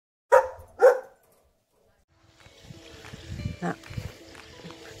Now,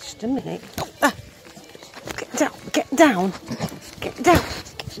 just a minute. Ah, get down, get down, get down,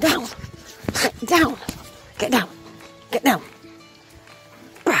 get down, get down, get down, get down.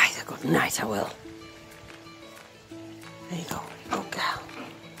 Right, good night, I will. There you go, go girl.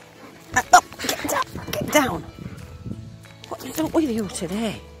 Oh, get down, get down. What is up with you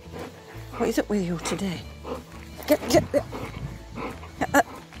today? What is up with you today? Get.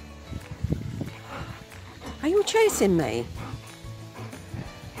 Are you chasing me?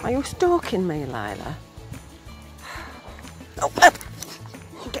 Are you stalking me, Lila? Oh, get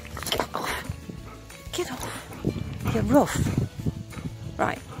off. Get off. You're rough.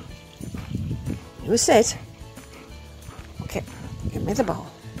 Right. You sit. Okay, give me the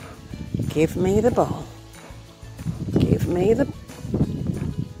ball. Give me the ball. Give me the...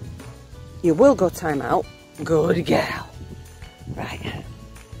 You will go time out. Good girl. Right.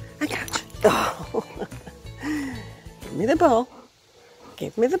 I catch. Oh. Give me the ball.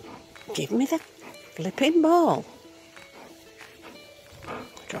 Give me the flipping ball.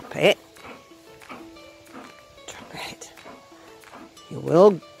 Drop it. Drop it.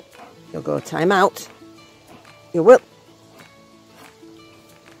 You'll go time out. You'll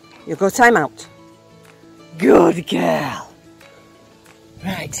go time out. Good girl.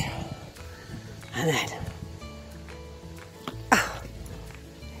 Right. And then.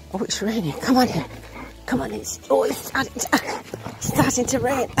 Oh, it's raining. Come on in. Come on in. Oh, it's starting to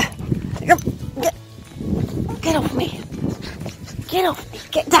rain. Get off me. Get off me.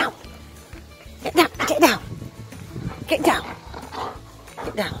 Get down. Get down. Get down. Get down.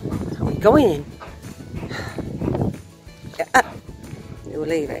 Get down. Are we going in? You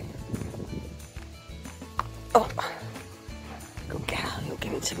leave it. Oh. Good girl. You'll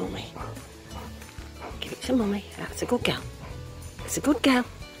give it to mummy. Give it to mummy. That's a good girl. It's a good girl.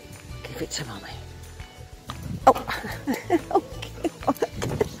 Give it to mummy. Oh. Oh,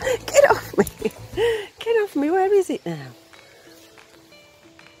 get off me. Get off me. Where is it now?